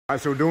All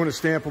right, so we're doing a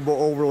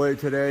stampable overlay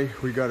today.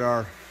 We got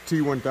our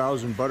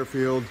T1000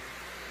 Butterfield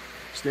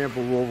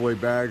stampable overlay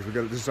bags.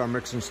 This is our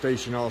mixing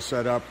station all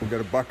set up. We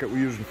got a bucket we're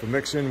using for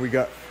mixing. We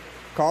got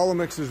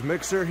COLLOMIX's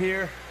mixer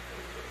here.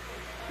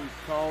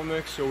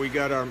 COLLOMIX. So we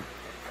got our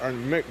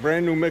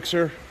brand new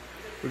mixer.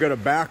 We got a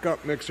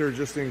backup mixer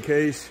just in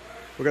case.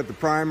 We got the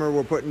primer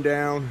we're putting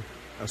down,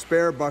 a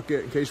spare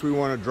bucket in case we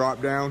want to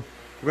drop down.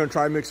 We're gonna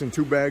try mixing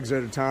 2 bags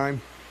at a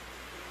time.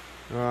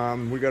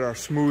 We got our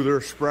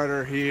smoother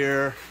spreader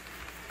here,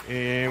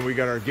 and we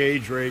got our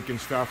gauge rake and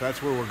stuff.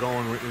 That's where we're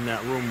going in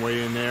that room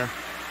way in there.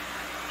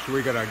 So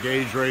we got our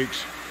gauge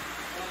rakes,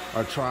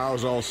 our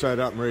trowels all set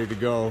up and ready to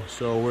go.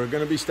 So we're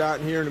gonna be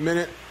starting here in a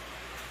minute,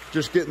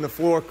 just getting the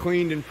floor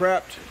cleaned and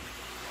prepped,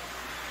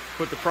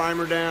 put the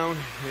primer down,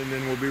 and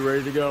then we'll be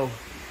ready to go.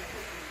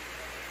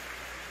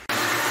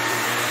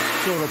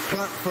 So to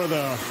prep for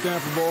the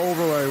stampable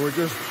overlay, we're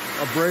just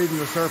abrading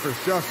the surface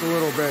just a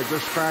little bit,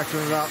 just scratching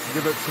it up,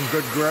 give it some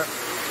good grip.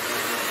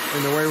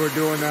 And the way we're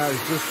doing that is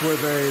just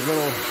with a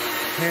little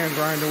hand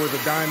grinder with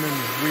a diamond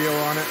wheel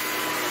on it,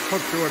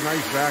 hooked to a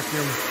nice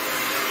vacuum.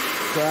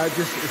 So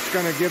it's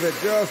gonna give it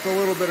just a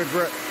little bit of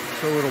grip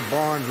so it'll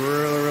bond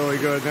really, really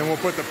good. Then we'll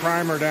put the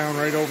primer down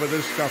right over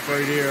this stuff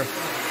right here.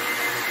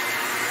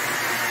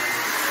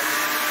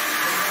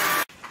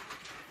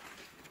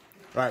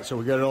 All right, so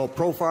we got it all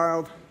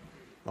profiled,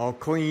 all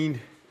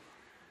cleaned.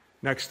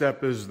 Next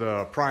step is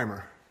the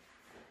primer.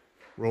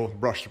 We'll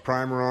brush the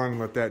primer on,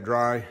 let that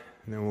dry,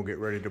 and then we'll get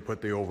ready to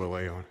put the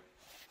overlay on.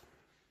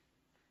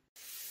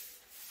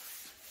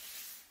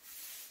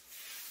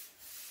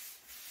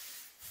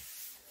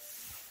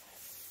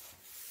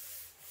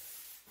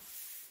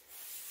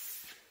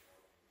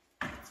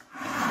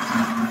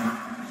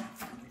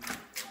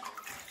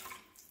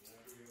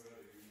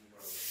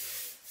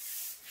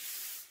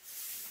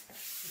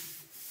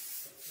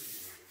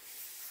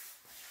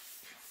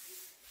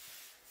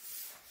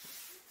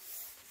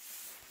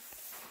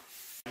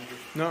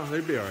 No,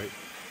 they'd be all right.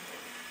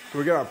 So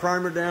we got our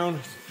primer down,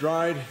 it's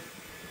dried,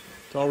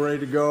 it's all ready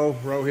to go.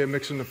 We're out here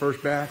mixing the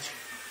first batch.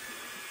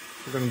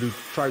 We're gonna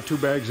try 2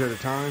 bags at a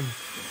time.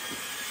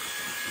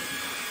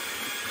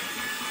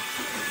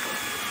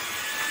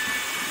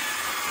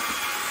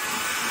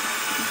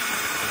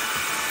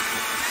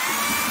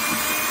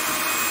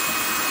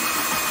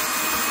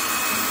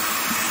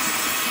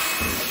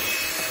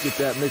 Get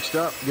that mixed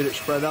up, get it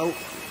spread out.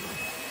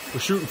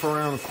 We're shooting for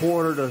around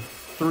 1/4 to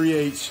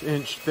 3/8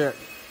 inch thick.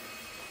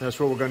 That's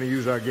what we're going to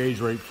use our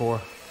gauge rake for.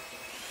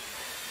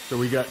 So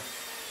we got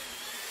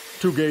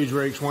 2 gauge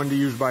rakes, one to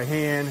use by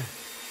hand.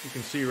 You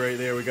can see right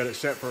there, we got it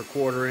set for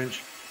 1/4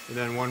 inch, and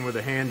then one with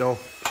a handle.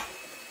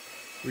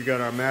 We got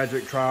our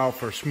magic trowel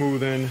for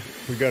smoothing.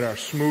 We got our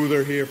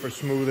smoother here for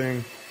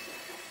smoothing.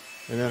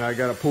 And then I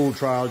got a pool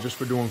trowel just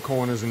for doing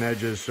corners and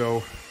edges.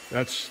 So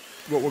that's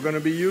what we're going to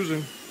be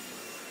using.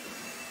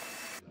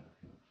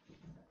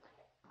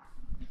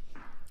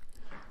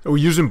 So we're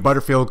using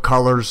Butterfield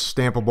Colors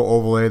stampable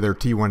overlay, their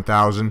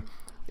T1000,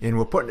 and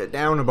we're putting it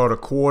down about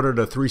 1/4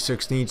 to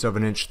 3/16 of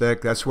an inch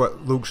thick. That's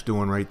what Luke's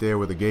doing right there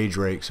with a gauge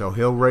rake. So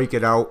he'll rake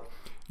it out,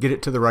 get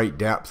it to the right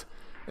depth,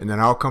 and then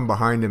I'll come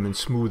behind him and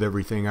smooth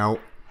everything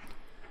out.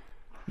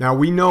 Now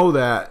we know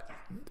that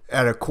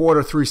at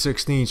 1/4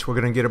 3/16 we're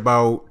going to get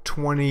about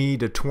 20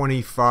 to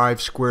 25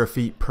 square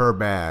feet per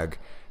bag,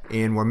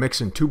 and we're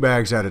mixing 2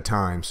 bags at a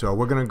time. So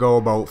we're going to go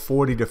about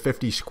 40 to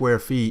 50 square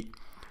feet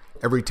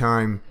every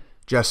time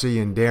Jesse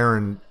and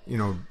Darren,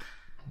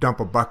 dump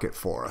a bucket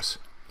for us.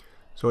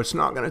 So it's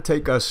not going to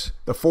take us,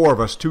 the 4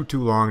 of us, too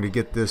long to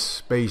get this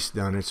space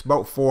done. It's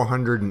about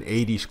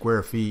 480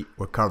 square feet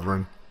we're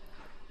covering.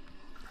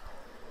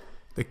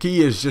 The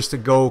key is just to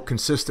go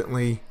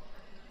consistently,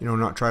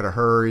 not try to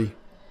hurry,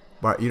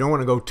 but you don't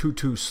want to go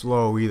too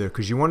slow either,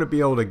 because you want to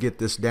be able to get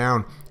this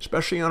down,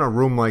 especially on a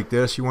room like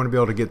this. You want to be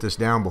able to get this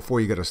down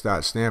before you got to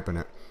start stamping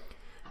it.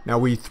 Now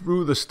we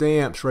threw the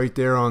stamps right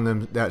there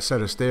on that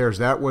set of stairs.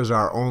 That was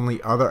our only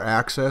other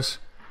access.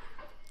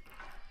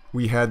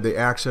 We had the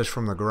access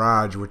from the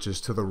garage, which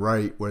is to the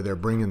right where they're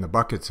bringing the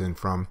buckets in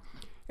from,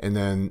 and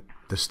then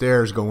the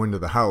stairs go into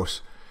the house.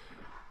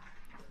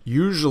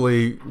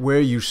 Usually where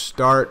you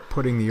start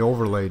putting the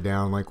overlay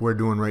down, like we're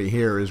doing right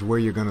here, is where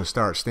you're going to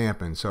start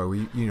stamping. So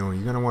you're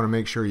going to want to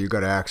make sure you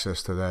got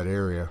access to that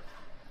area.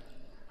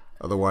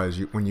 Otherwise,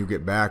 when you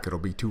get back, it'll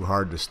be too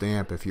hard to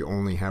stamp if you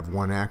only have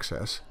one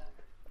access.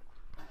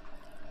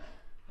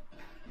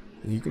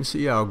 You can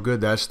see how good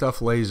that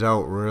stuff lays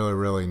out, really,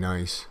 really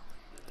nice.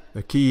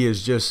 The key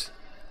is just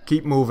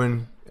keep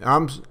moving.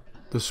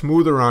 The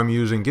smoother I'm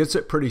using gets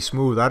it pretty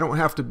smooth. I don't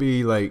have to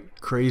be like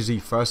crazy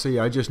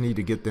fussy. I just need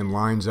to get them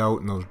lines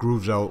out and those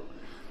grooves out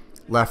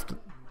left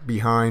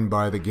behind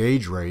by the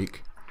gauge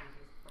rake,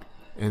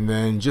 and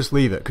then just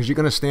leave it, because you're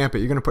going to stamp it.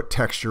 You're going to put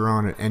texture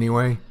on it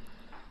anyway.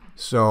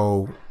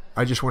 So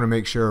I just want to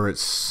make sure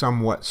it's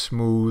somewhat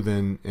smooth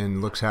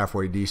and looks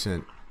halfway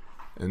decent.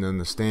 And then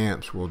the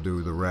stamps will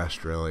do the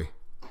rest, really.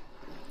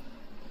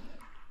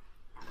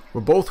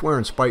 We're both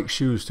wearing spiked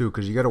shoes too,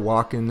 because you got to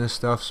walk in this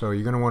stuff, so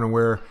you're going to want to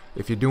wear,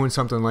 if you're doing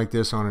something like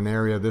this on an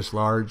area this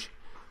large,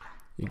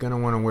 you're going to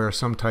want to wear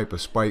some type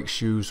of spiked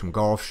shoes, some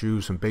golf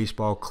shoes, some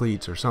baseball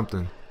cleats or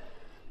something,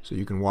 so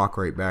you can walk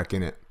right back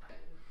in it.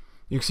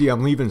 You can see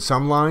I'm leaving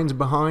some lines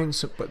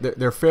behind, but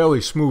they're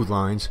fairly smooth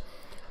lines,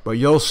 but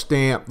you'll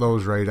stamp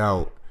those right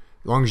out.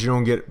 As long as you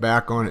don't get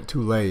back on it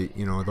too late,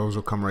 you know, those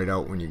will come right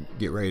out when you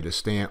get ready to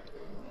stamp.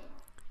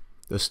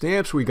 The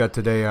stamps we got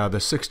today are the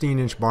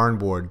 16-inch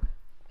barnboard.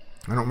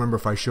 I don't remember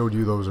if I showed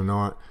you those or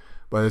not,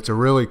 but it's a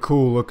really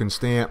cool looking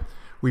stamp.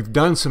 We've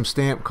done some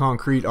stamped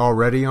concrete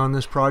already on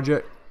this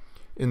project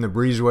in the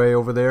breezeway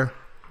over there,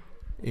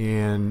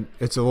 and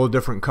it's a little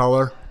different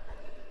color.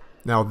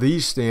 Now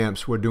these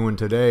stamps we're doing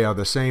today are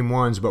the same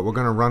ones, but we're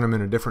going to run them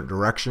in a different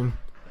direction.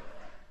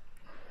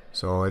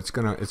 So it's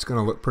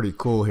gonna look pretty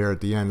cool here at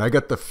the end. I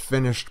got the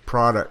finished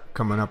product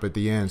coming up at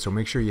the end, so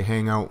make sure you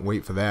hang out and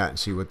wait for that and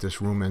see what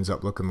this room ends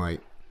up looking like.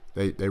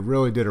 They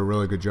really did a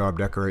really good job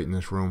decorating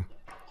this room.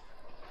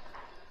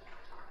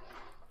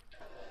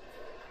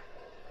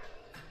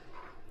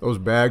 Those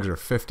bags are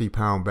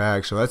 50-pound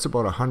bags, so that's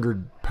about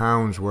 100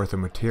 pounds worth of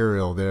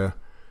material they're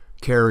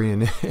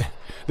carrying.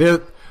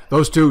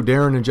 Those two,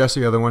 Darren and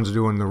Jesse, are the ones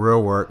doing the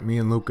real work. Me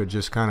and Luca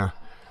just kind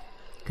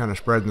of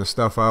spreading the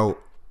stuff out.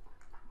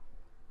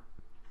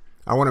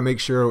 I want to make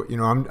sure, you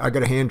know, I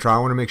got a hand trowel.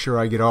 I want to make sure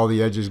I get all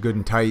the edges good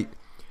and tight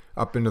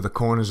up into the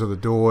corners of the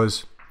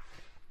doors.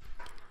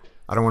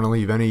 I don't want to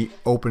leave any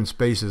open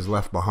spaces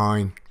left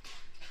behind.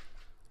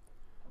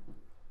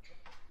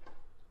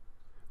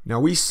 Now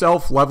we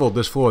self-leveled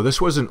this floor.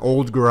 This was an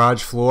old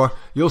garage floor.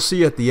 You'll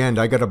see at the end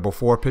I got a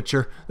before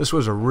picture. This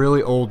was a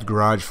really old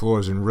garage floor.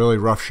 It was in really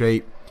rough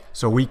shape.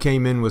 So we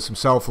came in with some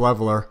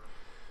self-leveler,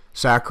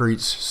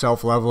 Sakrete's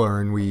self-leveler,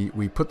 and we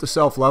put the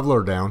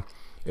self-leveler down.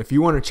 If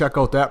you want to check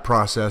out that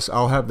process,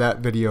 I'll have that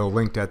video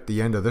linked at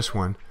the end of this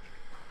one.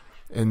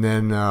 And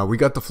then we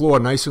got the floor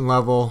nice and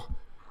level,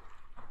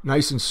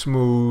 nice and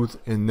smooth,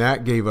 and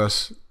that gave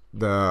us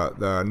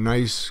the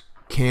nice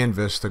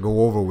canvas to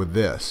go over with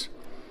this.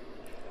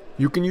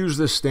 You can use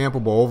this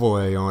stampable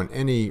overlay on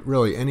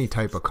really any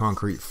type of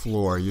concrete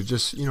floor. You're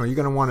going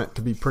to want it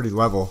to be pretty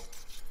level.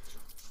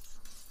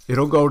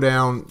 It'll go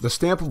down, the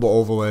stampable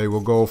overlay will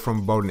go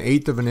from about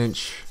 1/8 of an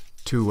inch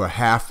to a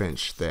 1/2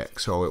 inch thick.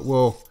 So it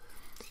will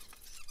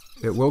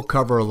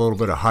cover a little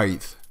bit of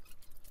height.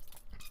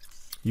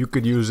 You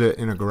could use it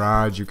in a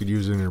garage, you could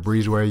use it in a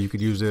breezeway, you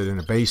could use it in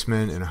a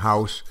basement, in a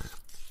house.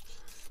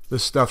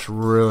 This stuff's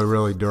really,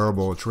 really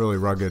durable. It's really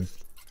rugged.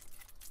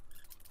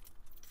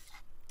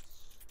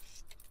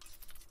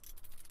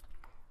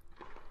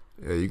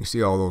 Yeah, you can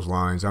see all those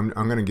lines. I'm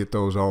going to get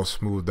those all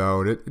smoothed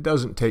out. It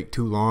doesn't take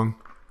too long.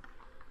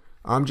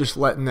 I'm just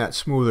letting that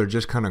smoother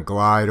just kind of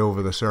glide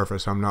over the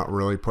surface. I'm not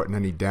really putting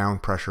any down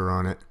pressure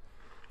on it.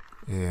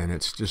 And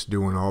it's just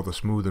doing all the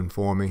smoothing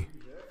for me.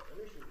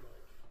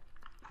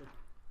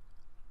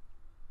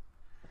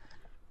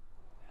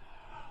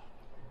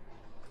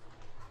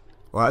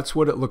 Well, that's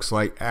what it looks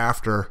like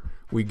after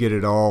we get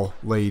it all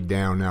laid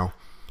down. Now,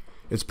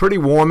 it's pretty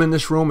warm in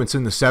this room. It's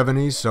in the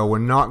 70s, so we're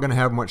not going to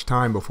have much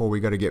time before we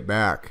got to get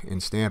back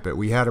and stamp it.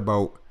 We had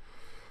about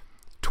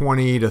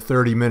 20 to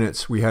 30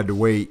 minutes we had to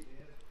wait,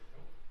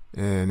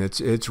 and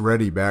it's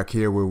ready back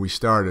here where we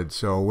started.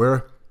 So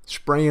we're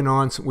spraying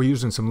on, we're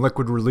using some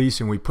liquid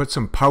release, and we put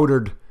some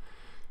powdered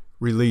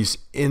release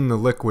in the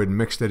liquid,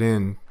 mixed it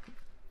in.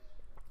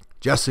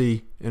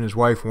 Jesse and his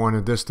wife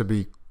wanted this to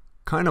be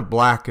kind of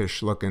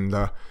blackish looking.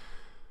 The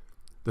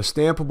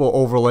stampable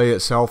overlay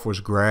itself was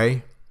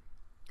gray,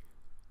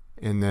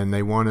 and then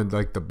they wanted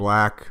like the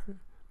black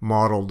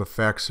mottled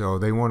effect, so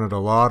they wanted a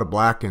lot of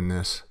black in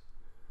this.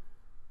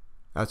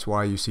 That's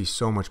why you see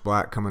so much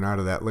black coming out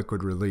of that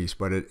liquid release,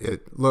 but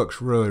it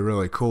looks really,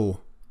 really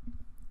cool.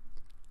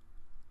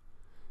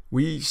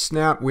 We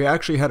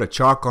actually had a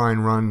chalk line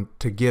run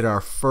to get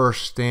our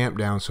first stamp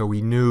down, so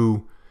we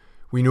knew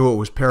it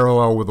was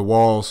parallel with the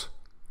walls.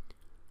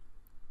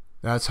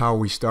 That's how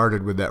we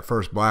started with that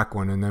first black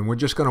one, and then we're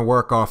just going to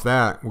work off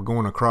that. We're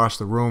going across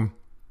the room.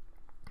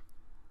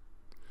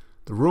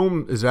 The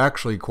room is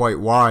actually quite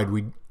wide.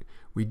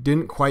 We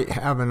didn't quite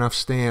have enough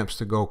stamps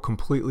to go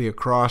completely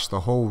across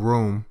the whole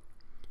room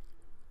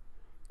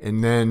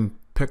and then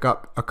pick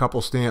up a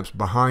couple stamps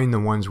behind the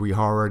ones we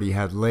already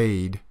had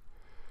laid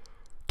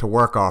to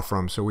work off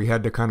from. So we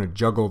had to kind of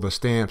juggle the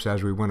stamps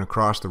as we went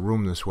across the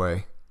room this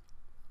way.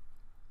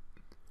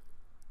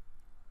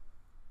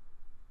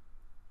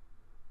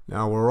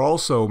 Now we're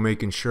also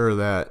making sure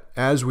that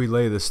as we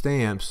lay the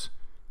stamps,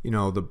 you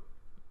know, the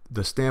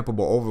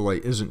stampable overlay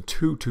isn't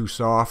too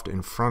soft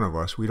in front of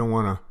us. We don't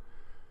want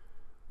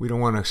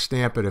to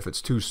stamp it if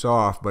it's too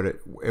soft, but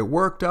it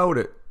worked out.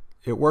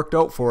 It worked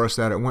out for us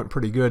that it went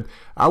pretty good.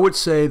 I would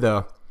say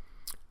the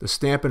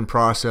stamping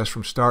process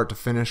from start to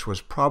finish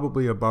was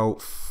probably about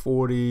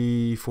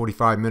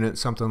 40-45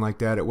 minutes, something like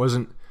that. It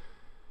wasn't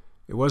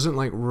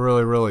like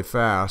really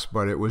fast,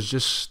 but it was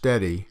just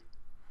steady.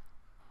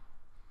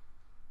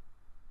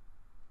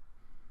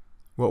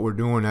 what we're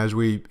doing as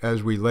we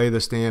lay the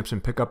stamps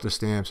and pick up the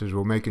stamps is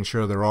we're making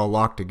sure they're all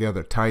locked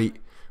together tight.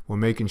 We're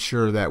making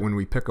sure that when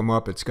we pick them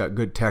up, it's got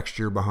good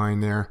texture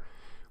behind there.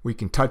 We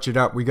can touch it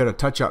up. We got a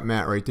touch-up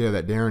mat right there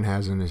that Darren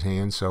has in his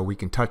hand, so we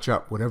can touch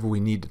up whatever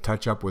we need to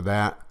touch up with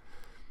that.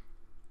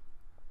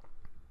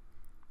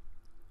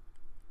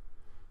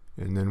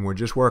 And then we're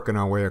just working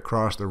our way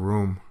across the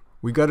room.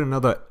 We got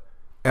another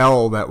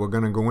L that we're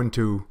going to go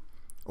into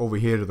over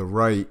here to the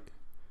right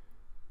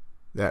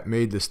that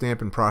made the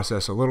stamping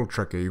process a little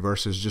tricky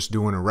versus just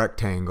doing a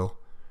rectangle.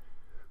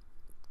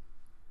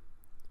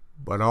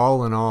 But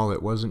all in all,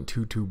 it wasn't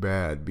too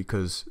bad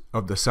because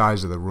of the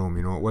size of the room.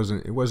 You know, it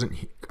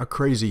wasn't a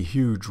crazy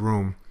huge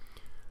room.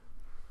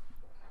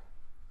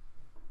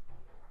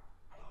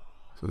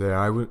 So there,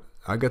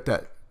 I got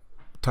that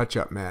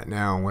touch-up mat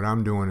now, and what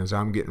I'm doing is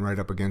I'm getting right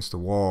up against the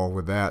wall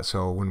with that.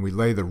 So when we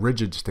lay the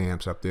rigid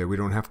stamps up there, we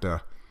don't have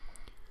to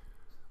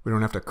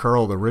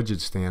curl the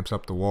rigid stamps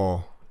up the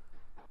wall.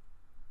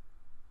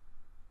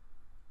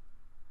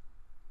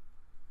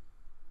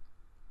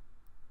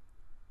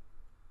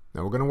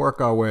 Now we're going to work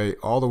our way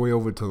all the way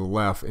over to the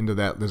left into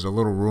that. There's a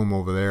little room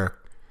over there,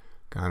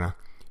 kind of,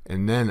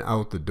 and then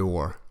out the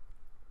door.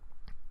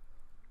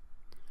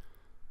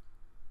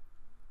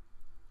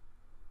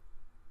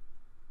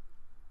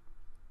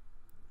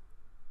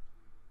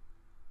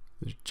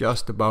 There's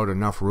just about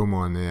enough room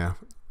on there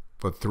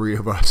for 3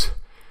 of us.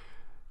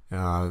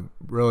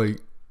 Really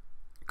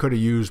could have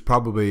used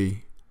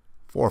probably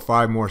 4 or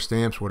 5 more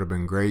stamps would have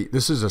been great.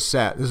 This is a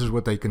set. This is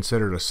what they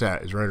considered a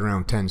set. It's right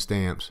around 10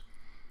 stamps.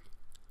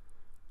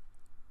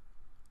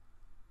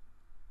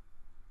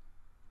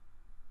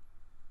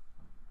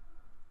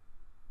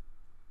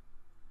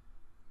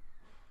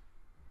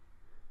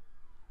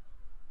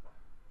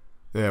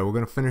 Yeah, we're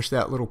going to finish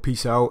that little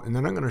piece out, and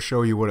then I'm going to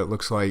show you what it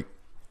looks like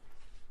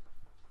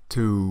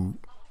to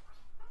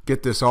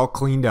get this all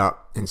cleaned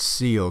up and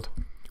sealed.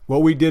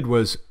 What we did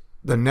was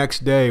the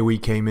next day we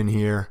came in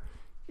here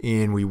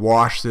and we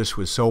washed this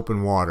with soap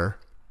and water.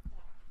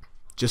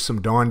 Just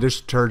some Dawn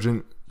dish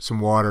detergent, some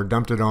water,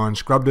 dumped it on,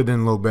 scrubbed it in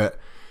a little bit,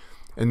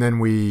 and then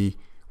we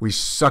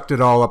sucked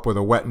it all up with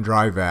a wet and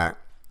dry vac.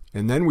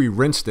 And then we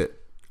rinsed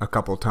it a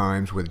couple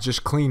times with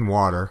just clean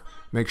water.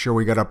 Make sure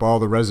we got up all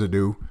the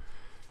residue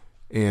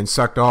and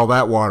sucked all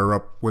that water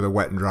up with a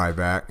wet and dry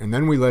vac. And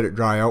then we let it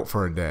dry out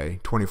for a day,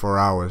 24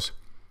 hours.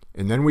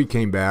 And then we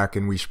came back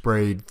and we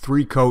sprayed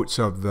 3 coats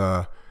of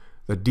the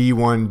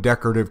D1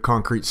 decorative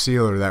concrete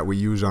sealer that we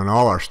use on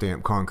all our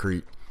stamped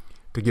concrete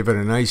to give it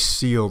a nice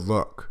sealed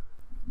look.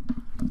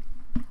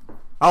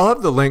 I'll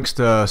have the links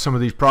to some of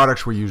these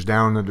products we use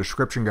down in the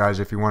description, guys,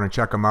 if you want to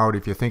check them out,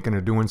 if you're thinking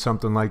of doing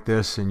something like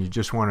this and you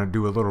just want to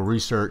do a little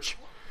research.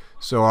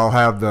 So I'll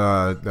have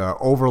the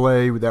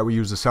overlay that we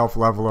use, the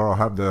self-leveler. I'll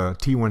have the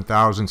T1000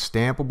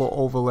 stampable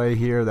overlay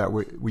here that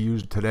we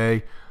used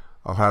today.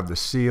 I'll have the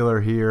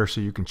sealer here,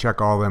 so you can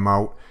check all them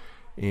out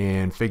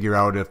and figure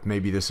out if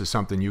maybe this is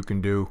something you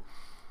can do.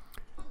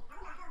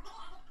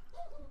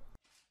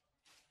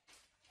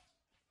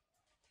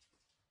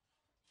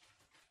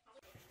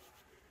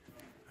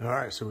 All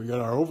right, so we got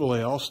our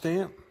overlay all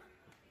stamped.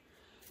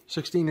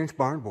 16-inch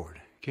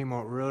barnboard. Came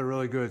out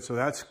really good. So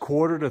that's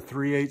 1/4 to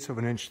 3/8 of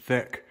an inch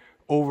thick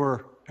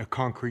over a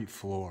concrete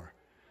floor.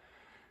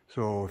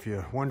 So if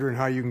you're wondering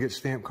how you can get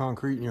stamped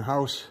concrete in your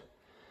house,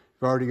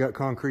 you've already got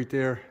concrete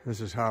there,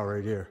 this is how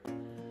right here.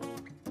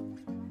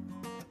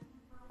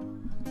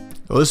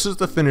 So this is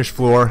the finished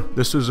floor.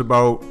 This was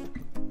about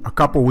a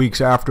couple weeks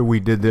after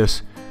we did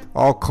this.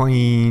 All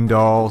cleaned,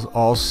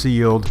 all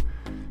sealed.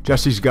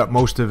 Jesse's got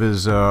most of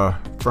his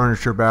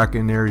furniture back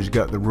in there. He's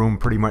got the room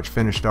pretty much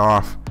finished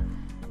off.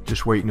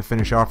 Just waiting to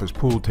finish off his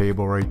pool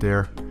table right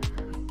there.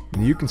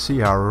 And you can see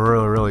how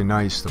really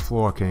nice the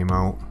floor came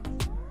out.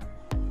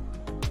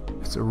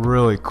 It's a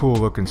really cool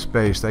looking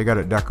space. They got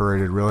it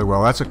decorated really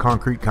well. That's a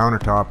concrete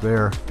countertop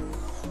there.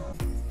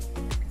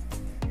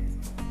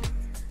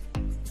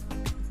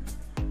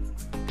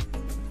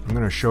 I'm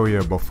going to show you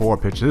a before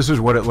picture. This is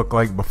what it looked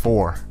like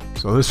before.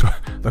 So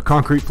the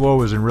concrete floor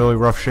was in really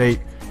rough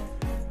shape,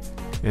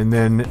 and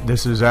then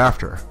this is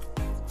after.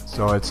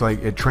 So it's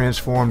like it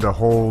transformed a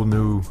whole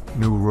new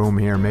room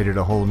here, made it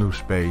a whole new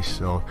space.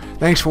 So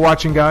thanks for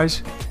watching,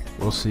 guys.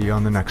 We'll see you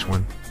on the next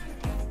one.